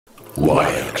Why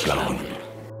a clown?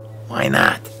 Why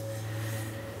not?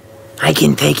 I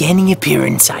can take any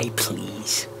appearance I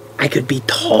please. I could be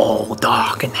tall,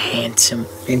 dark, and handsome,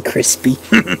 and crispy,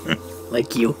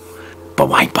 like you. But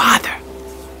why bother?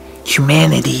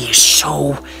 Humanity is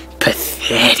so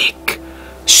pathetic,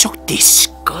 so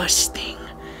disgusting,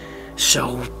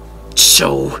 so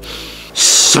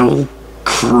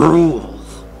cruel.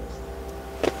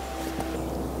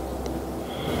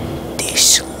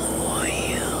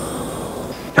 Disloyal.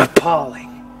 Appalling.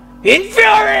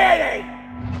 Infuriating!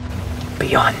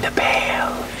 Beyond the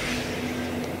pale.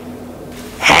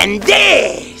 And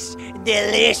this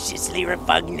deliciously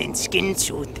repugnant skin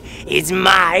suit is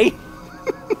my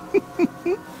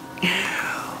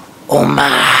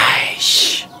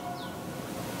homage.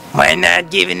 Why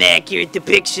not give an accurate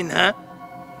depiction, huh?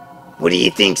 What do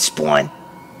you think, Spawn?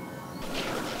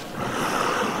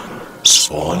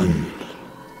 Spawn?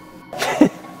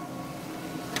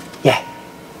 Yeah,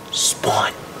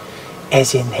 Spawn.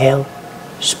 As in hell,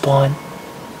 Spawn.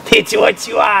 It's what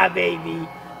you are, baby.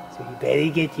 So you better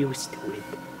get used to it.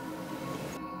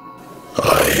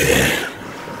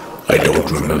 I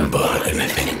don't remember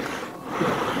anything.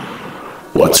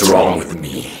 What's wrong with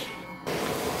me?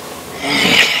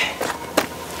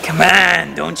 Come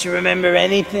on, don't you remember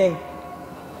anything?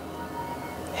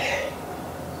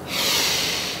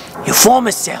 Your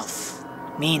former self,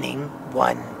 meaning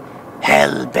one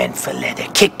hell-bent for leather,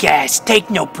 kick-ass,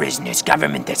 take-no-prisoners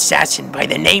government assassin by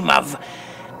the name of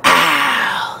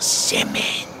Al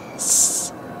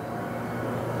Simmons,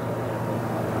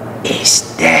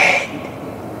 is dead.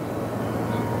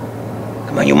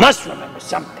 Come on, you must remember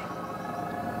something.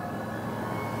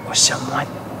 Or someone.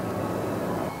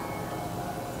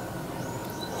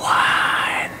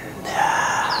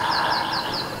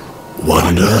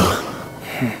 Wanda?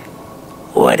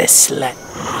 What a slut.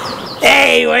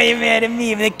 Hey, why are you mad at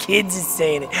me if the kids are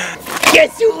saying it?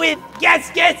 Guess who win?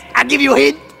 Guess. I'll give you a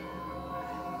hint.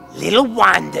 Little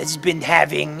Wanda's been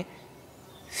having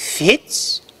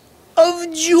fits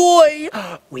of joy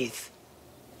with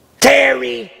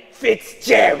Terry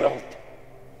Fitzgerald.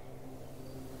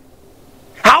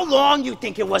 How long you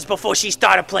think it was before she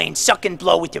started playing suck and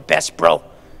blow with your best bro?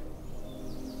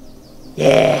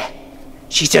 Yeah,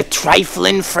 she's a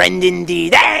trifling friend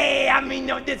indeed. Hey, I mean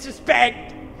no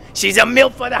disrespect. She's a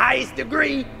MILF for the highest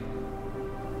degree.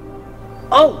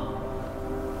 Oh.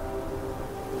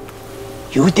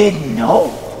 You didn't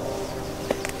know.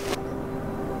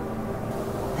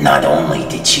 Not only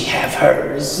did she have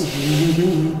hers,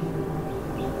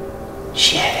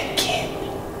 she had a kid.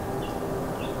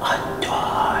 A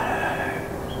daughter.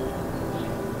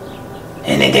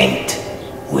 And it ain't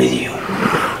with you.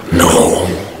 No.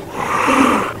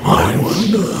 I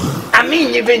wonder. I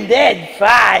mean, you've been dead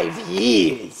 5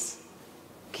 years.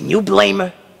 Can you blame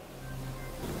her?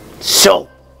 So,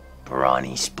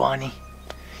 Brawny Spawny,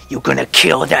 you gonna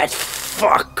kill that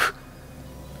fuck?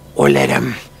 Or let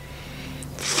him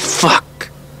fuck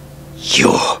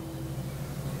your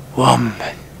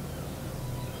woman?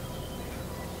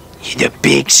 You're the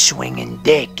big swinging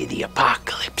dick of the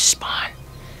apocalypse, Spawn.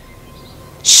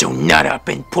 So nut up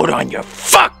and put on your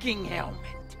fucking helmet.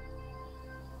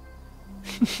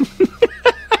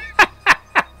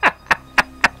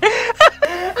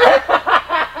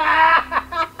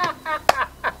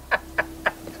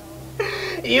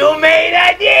 You made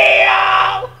a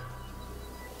deal!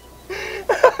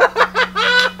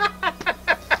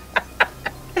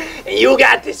 You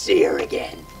got to see her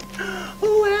again.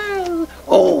 Well,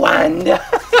 oh, Wanda.